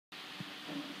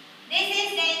This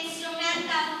is the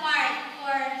instrumental part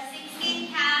for 16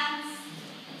 counts.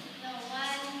 No,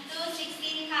 1, 2,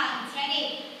 16 counts.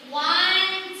 Ready? 1,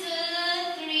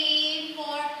 2, 3, 4,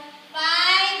 5,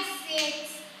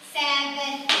 6,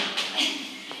 7,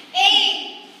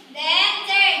 8. Then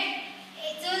turn.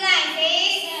 2 lines.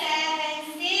 8,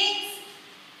 7, 6,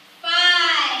 5,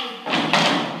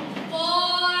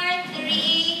 4,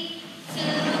 3, 2,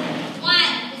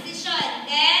 1. Position.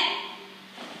 Then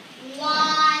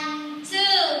 1, 2.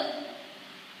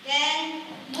 Then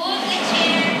move the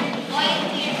chair. Point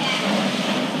to your back.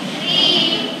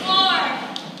 3, 4,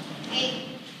 8,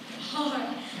 4.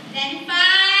 Then 5,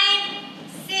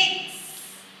 6,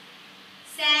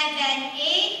 7,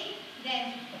 8. Then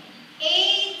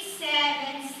 8,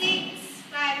 7, 6,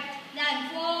 5. Done.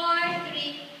 4,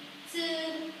 3, 2,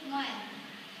 1.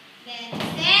 Then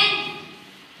stand.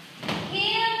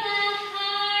 Heal the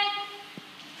heart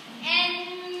and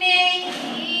make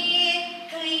it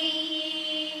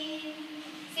clean.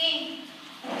 Sing.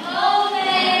 Open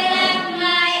up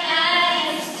my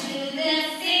eyes to the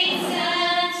things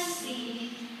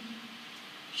unseen.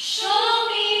 Show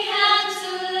me how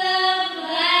to love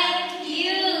like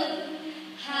you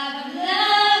have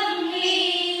loved me.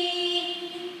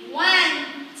 1,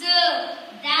 2,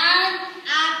 down,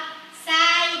 up,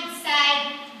 side, side,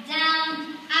 down,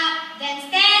 up. Then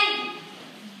stand.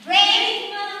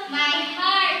 Break my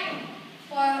heart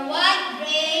for what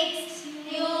breaks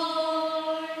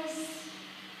yours.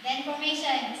 Then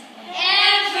formations.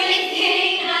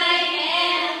 Everything I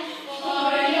am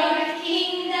for your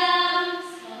kingdom's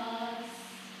cause.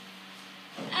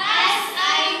 As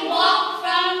I walk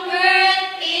from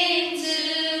earth into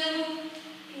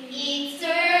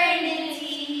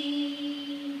eternity.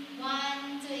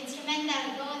 1, 2, instrumental,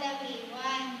 go lovely. 1,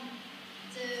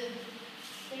 2,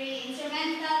 3,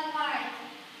 instrumental part.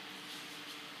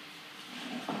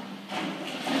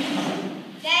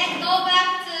 Then go back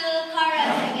to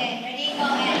chorus again. Ready? Go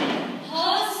ahead.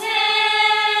 Hosanna,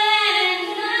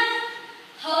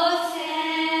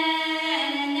 Hosanna,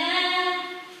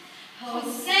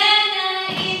 Hosanna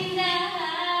in